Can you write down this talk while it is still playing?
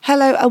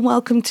Hello and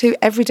welcome to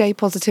Everyday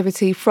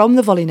Positivity from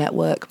the Volley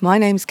Network. My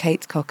name's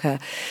Kate Cocker.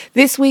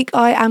 This week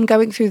I am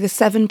going through the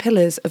 7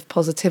 pillars of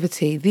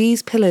positivity.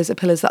 These pillars are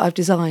pillars that I've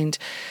designed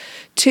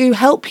to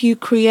help you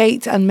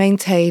create and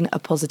maintain a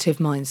positive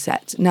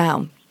mindset.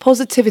 Now,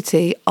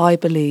 positivity, I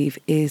believe,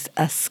 is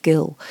a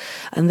skill,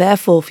 and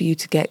therefore for you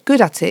to get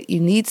good at it, you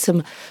need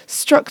some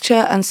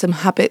structure and some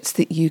habits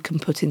that you can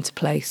put into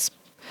place.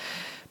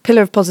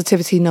 Pillar of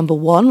positivity number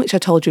 1, which I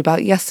told you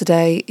about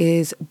yesterday,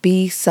 is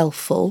be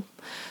selfful.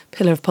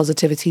 Pillar of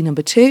positivity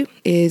number 2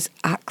 is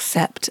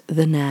accept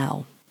the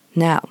now.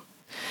 Now,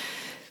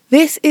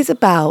 this is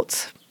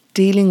about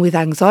dealing with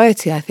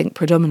anxiety, I think,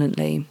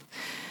 predominantly,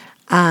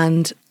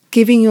 and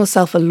giving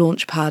yourself a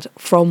launch pad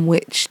from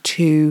which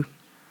to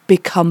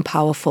become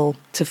powerful,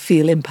 to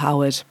feel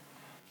empowered.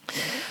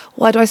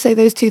 Why do I say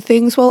those two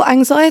things? Well,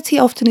 anxiety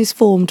often is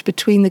formed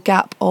between the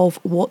gap of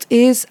what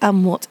is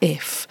and what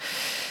if.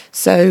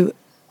 So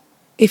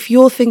if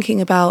you're thinking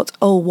about,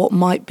 what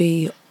might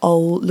be,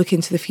 look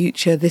into the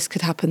future, this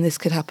could happen,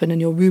 and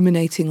you're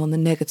ruminating on the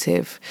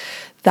negative,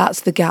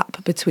 that's the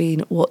gap between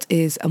what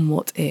is and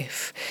what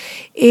if.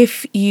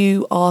 If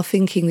you are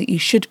thinking that you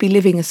should be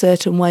living a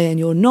certain way and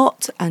you're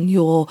not, and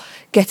you're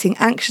getting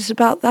anxious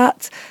about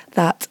that,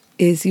 that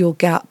is your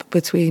gap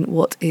between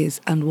what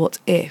is and what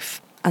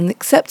if. And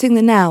accepting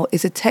the now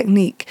is a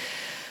technique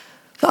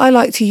that I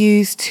like to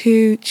use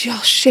to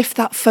just shift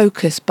that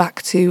focus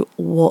back to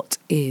what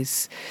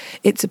is.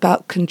 It's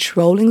about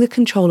controlling the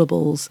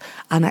controllables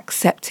and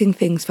accepting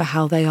things for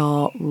how they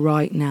are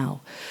right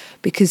now.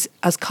 Because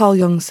as Carl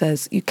Jung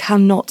says, you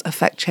cannot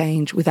affect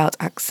change without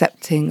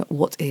accepting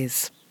what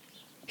is.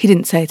 He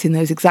didn't say it in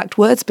those exact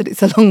words, but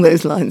it's along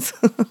those lines.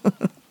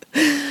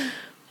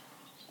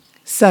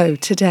 So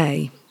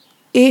today,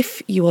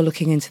 if you are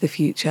looking into the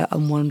future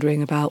and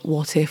wondering about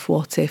what if,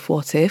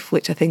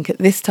 which I think at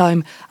this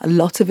time a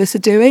lot of us are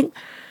doing,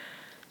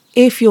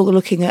 if you're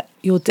looking at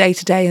your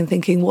day-to-day and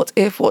thinking, what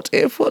if, I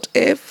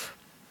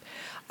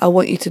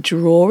want you to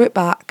draw it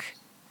back,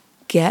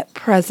 get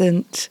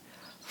present,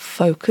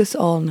 focus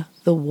on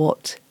the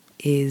what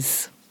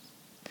is.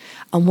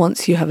 And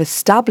once you have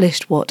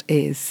established what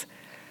is,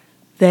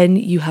 then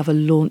you have a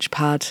launch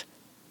pad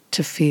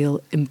to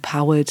feel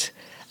empowered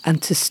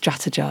and to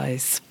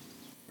strategize.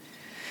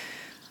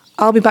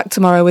 I'll be back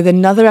tomorrow with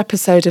another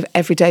episode of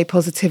Everyday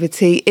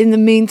Positivity. In the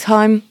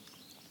meantime,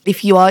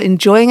 if you are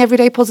enjoying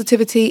Everyday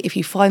Positivity, if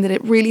you find that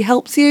it really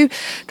helps you,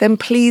 then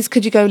please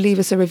could you go leave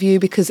us a review,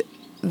 because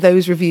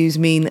those reviews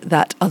mean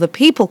that other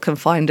people can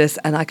find us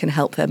and I can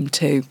help them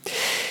too.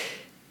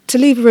 To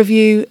leave a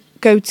review,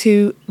 go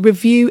to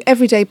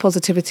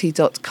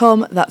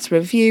revieweverydaypositivity.com. That's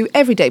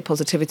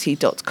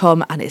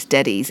revieweverydaypositivity.com, and it's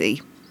dead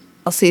easy.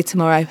 I'll see you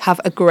tomorrow.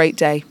 Have a great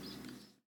day.